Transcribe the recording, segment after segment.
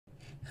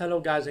Hello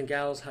guys and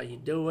gals, how you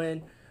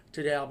doing?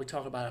 Today I'll be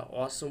talking about an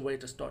awesome way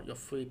to start your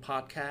free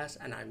podcast,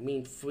 and I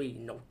mean free,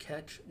 no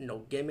catch, no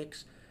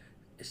gimmicks.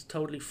 It's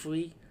totally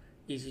free,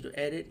 easy to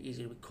edit,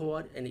 easy to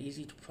record, and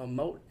easy to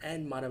promote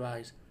and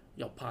monetize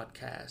your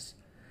podcast.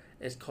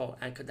 It's called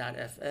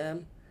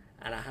Anchor.fm,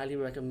 and I highly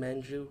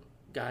recommend you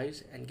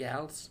guys and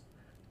gals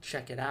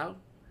check it out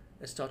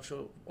and start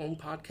your own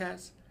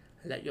podcast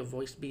and let your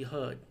voice be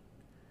heard.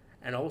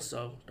 And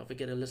also, don't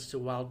forget to listen to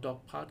Wild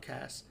Dog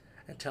Podcast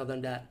and tell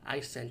them that I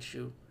sent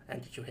you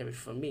and that you hear it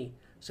from me.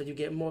 So you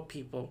get more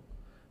people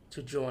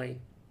to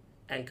join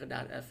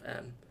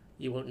Anchor.fm.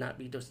 You will not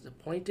be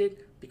disappointed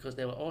because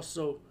they will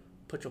also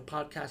put your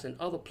podcast in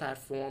other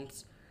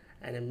platforms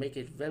and then make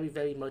it very,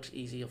 very much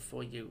easier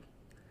for you.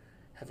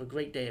 Have a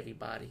great day,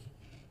 everybody.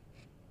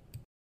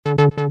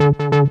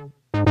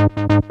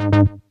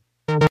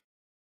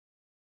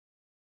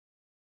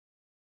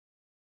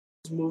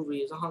 This movie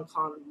is a Hong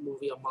Kong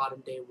movie, a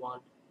modern day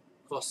one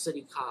called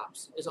City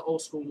Cops. It's an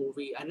old school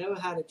movie. I never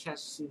had a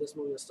chance to see this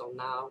movie until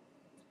now.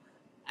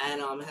 And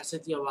it has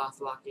Cynthia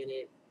Rothrock in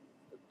it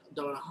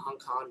during the Hong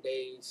Kong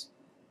days.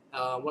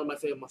 One of my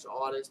favorite martial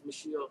artists,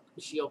 Michio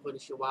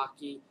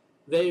Nishiwaki.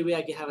 Very rare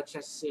I can have a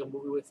chance to see a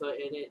movie with her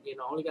in it. You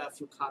know, I only got a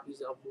few copies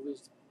of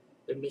movies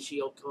with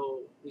Michio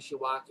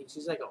Nishiwaki.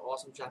 She's like an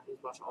awesome Japanese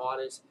martial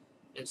artist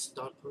and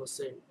stunt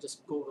person.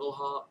 Just Google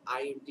her,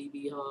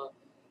 IMDb her,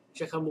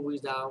 check her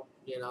movies out.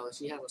 You know,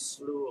 she has a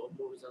slew of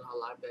movies in her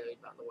library,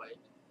 by the way.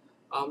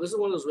 This is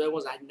one of those rare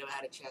ones I never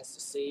had a chance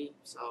to see,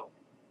 so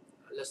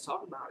let's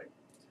talk about it.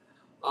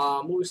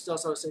 Movie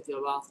starts out with Cynthia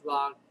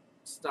Rothrock,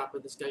 start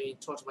with this guy getting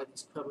tortured by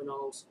these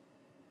criminals,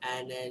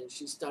 and then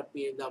she started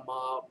beating them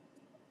up,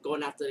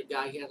 going after the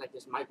guy. He had like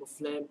this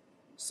microfilm,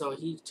 so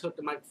he took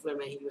the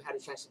microfilm and he had a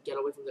chance to get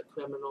away from the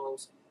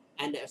criminals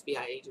and the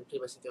FBI agent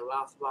played by Cynthia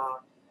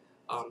Rothrock.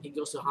 He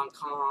goes to Hong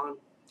Kong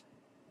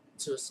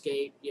to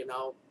escape, you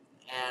know,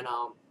 and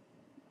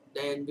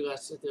then you got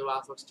Cynthia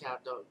Rothrock's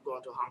character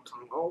going to Hong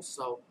Kong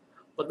also.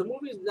 But the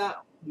movie is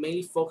not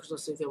mainly focused on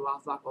Cynthia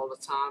Rothrock all the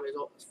time.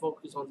 It's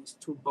focused on these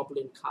two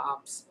bumbling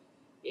cops,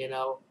 you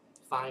know,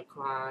 fighting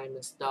crime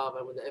and stuff.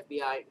 And when the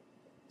FBI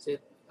said,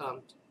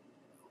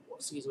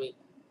 excuse me,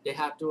 they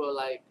have to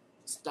like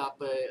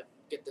stop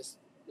get this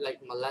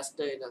like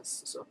molester in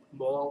a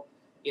mall.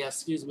 Yeah,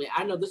 excuse me.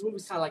 I know this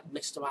movie's kind of like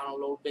mixed around a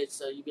little bit,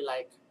 so you'd be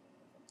like,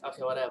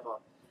 okay, whatever.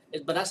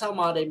 But that's how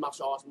modern day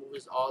martial arts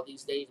movies are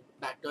these days.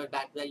 Back then,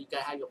 you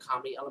gotta have your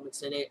comedy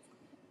elements in it.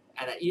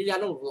 And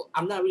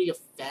I'm not really a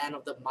fan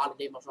of the modern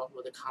day martial arts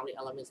where the comedy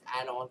elements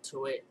add on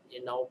to it,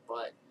 you know.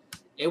 But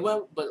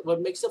But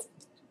what makes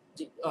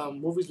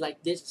movies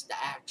like this is the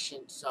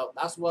action. So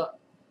that's what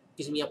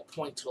gives me a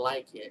point to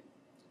like it.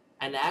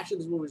 And the action of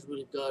this movie is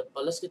really good.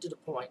 But let's get to the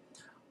point.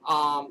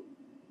 Um,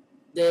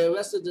 they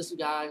arrested this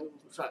guy who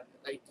tried,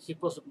 like he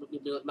supposed to be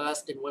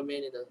molesting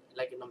women in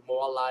the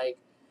mall, like,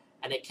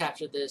 and they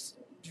captured this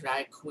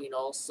drag queen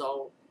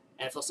also.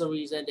 And for some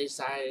reason, they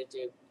decided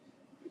to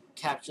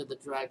capture the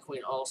drag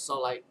queen also,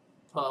 like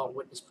put on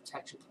witness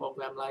protection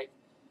program. Like,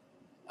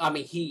 I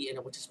mean, he in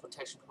a witness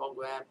protection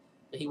program,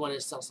 but he wanted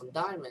to sell some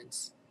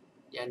diamonds,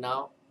 you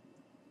know.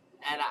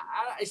 And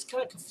it's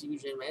kind of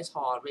confusion, man. It's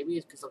hard. Maybe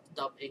it's because of the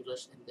dub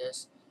English in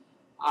this.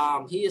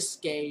 He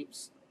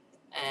escapes,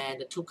 and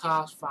the two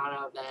cops find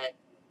out that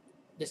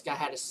this guy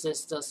had a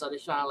sister, so they're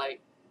trying to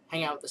like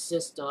hang out with the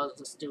sister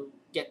just to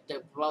get their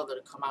brother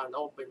to come out and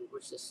open,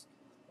 which is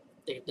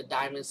the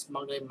diamond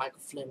smuggling Michael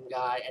Flynn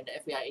guy, and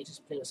the FBI agents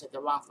played with Cynthia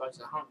Rothrock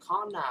in Hong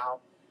Kong now,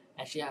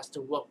 and she has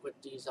to work with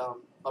these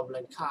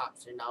bubbling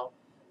cops, you know.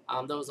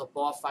 There was a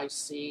bar fight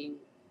scene,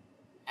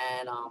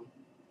 and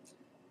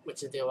with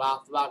Cynthia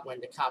Rothrock when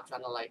the cops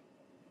trying to like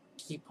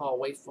keep her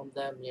away from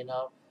them, you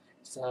know.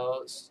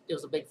 So it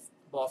was a big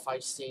bar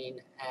fight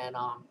scene, and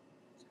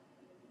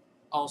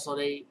also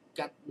they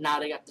got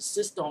the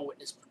sister on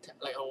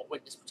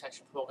witness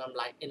protection program,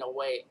 like in a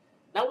way,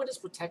 not witness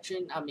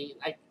protection. I mean,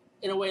 like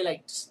in a way,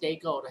 like to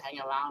stake her or to hang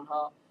around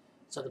her,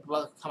 so the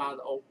brother can come out in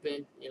the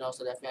open, you know,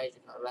 so the FBI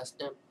agent can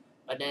arrest him.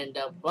 But then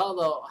the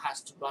brother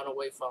has to run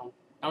away from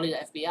not only the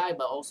FBI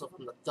but also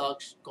from the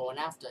thugs going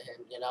after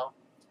him, you know.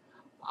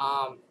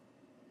 Um,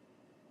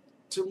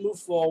 to move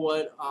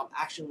forward,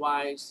 action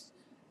wise,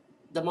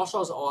 the martial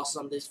arts are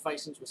awesome. There's fight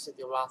scenes with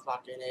Cynthia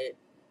Rothrock in it.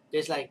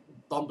 There's like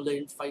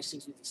bumbling fight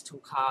scenes with these two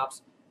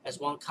cops. As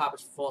one cop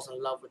falls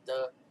in love with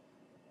the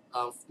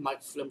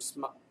Mike Flynn,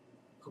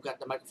 who got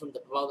the microphone, the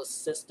brother's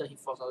sister. He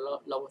falls in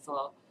love with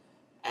her,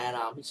 and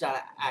he's trying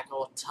to act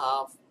all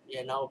tough,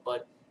 you know.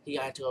 But he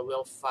got into a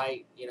real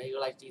fight. You know, he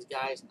like these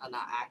guys are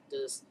not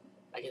actors,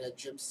 like in a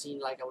gym scene,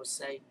 like I would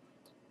say.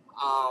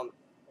 Um,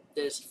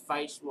 there's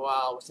fights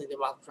while Cynthia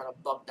Rothrock trying to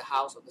bug the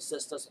house of the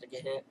sister so they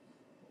can hear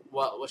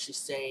what she's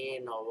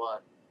saying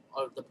or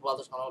the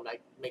brother's gonna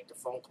like make the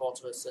phone call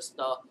to his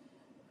sister.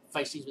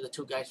 Fight scenes with the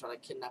two guys trying to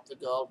kidnap the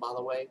girl, by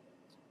the way.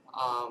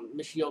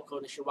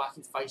 Michiyoko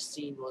Nishiwaki fight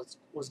scene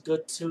was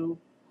good too,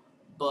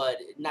 but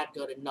not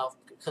good enough.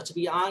 Because to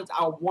be honest,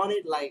 I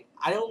wanted like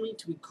I don't mean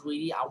to be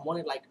greedy. I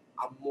wanted like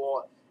a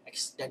more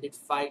extended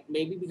fight,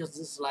 maybe because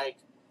this is like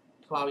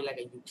probably like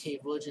a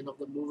UK version of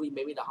the movie.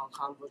 Maybe the Hong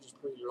Kong version is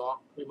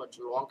pretty much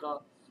longer.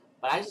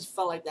 But I just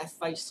felt like that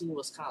fight scene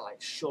was kind of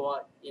like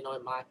short, in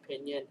my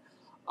opinion.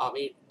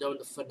 During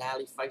the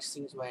finale fight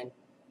scenes when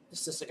the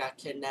sister got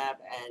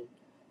kidnapped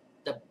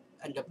the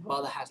and the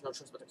brother has no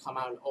choice but to come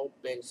out and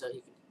open so he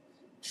can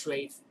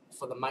trade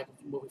for the Michael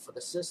movie for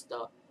the sister,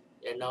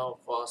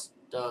 of course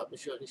the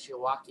Michelle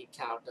Nishiwaki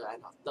character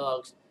and her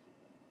thugs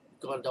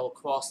going to double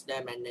cross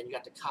them, and then you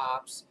got the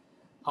cops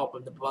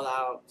helping the brother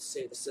out,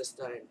 save the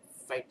sister, and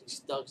fight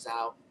these thugs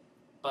out.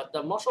 But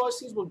the martial arts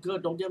scenes were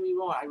good. Don't get me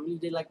wrong. I really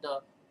did like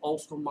the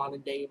old school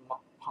modern day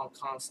Hong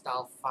Kong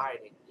style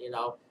fighting.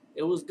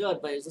 It was good,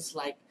 but it's just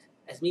like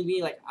as me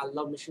being like I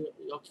love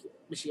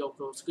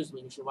Michiyoko, excuse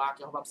me,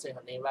 Nishiwaki. I hope I'm saying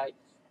her name right.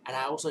 And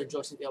I also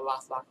enjoy Cynthia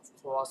Rothrock,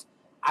 of course.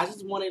 I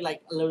just wanted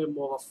like a little bit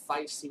more of a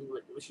fight scene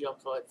with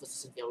Michiyoko versus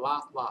Cynthia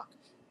Rothrock.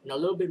 A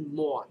little bit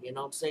more. You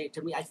know what I'm saying?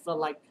 To me, I felt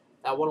like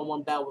that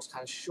one-on-one battle was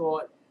kind of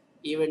short,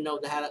 even though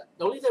the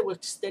only thing was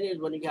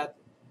extended when you got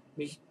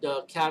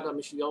the character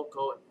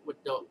Michiyoko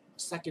with the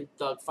second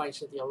thug fighting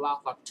Cynthia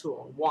Rothrock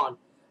 2-on-1.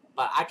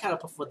 But I kind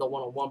of prefer the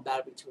one-on-one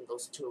battle between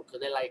those two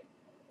because they're like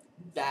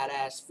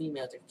badass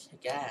females that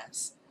kick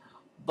ass.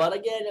 But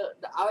again,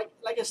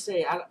 like I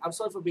say, I'm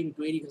sorry for being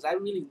greedy because I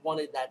really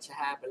wanted that to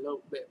happen a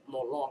little bit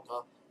more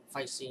longer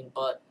fight scene.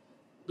 But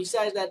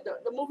besides that,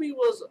 the movie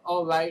was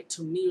alright.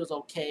 To me, it was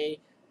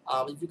okay.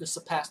 If you could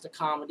surpass the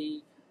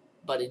comedy,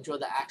 but enjoy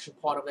the action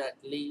part of it at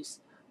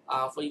least.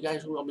 For you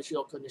guys who are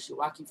Michiyoko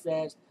Nishiwaki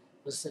fans,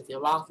 with Cynthia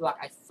Rothrock,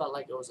 I felt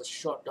like it was a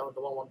short down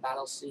the one-on-one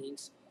battle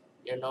scenes,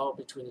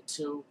 between the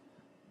two.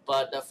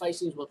 But the fight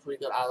scenes were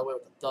pretty good either way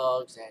with the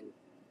thugs, and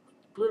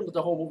pretty much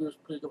the whole movie was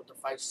pretty good with the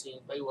fight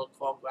scenes, very well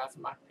choreographed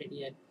in my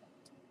opinion.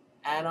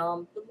 And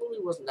the movie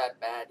wasn't that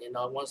bad,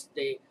 once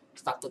they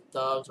stopped the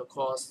thugs, of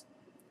course,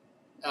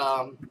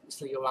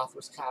 Cynthia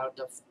Rothrock's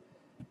character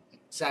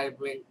decided to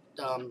bring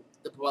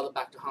the brother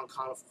back to Hong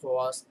Kong, of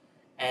course,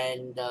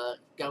 and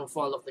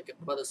downfall of the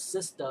brother's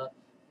sister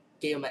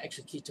gave him an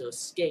extra key to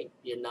escape,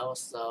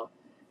 so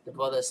the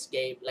brother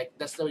escaped. Like,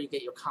 that's where you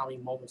get your comedy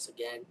moments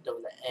again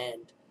during the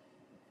end.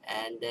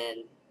 And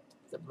then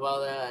the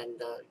brother and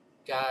the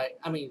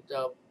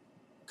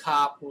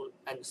cop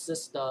and the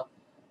sister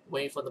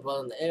waiting for the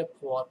brother in the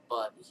airport,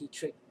 but he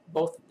tricked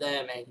both of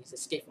them and he's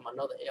escaped from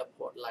another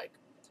airport. Like,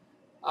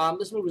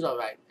 this movie's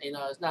alright.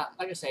 It's not,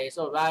 like I say, it's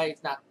alright.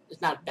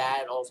 It's not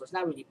bad also. It's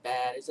not really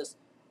bad. It's just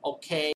okay.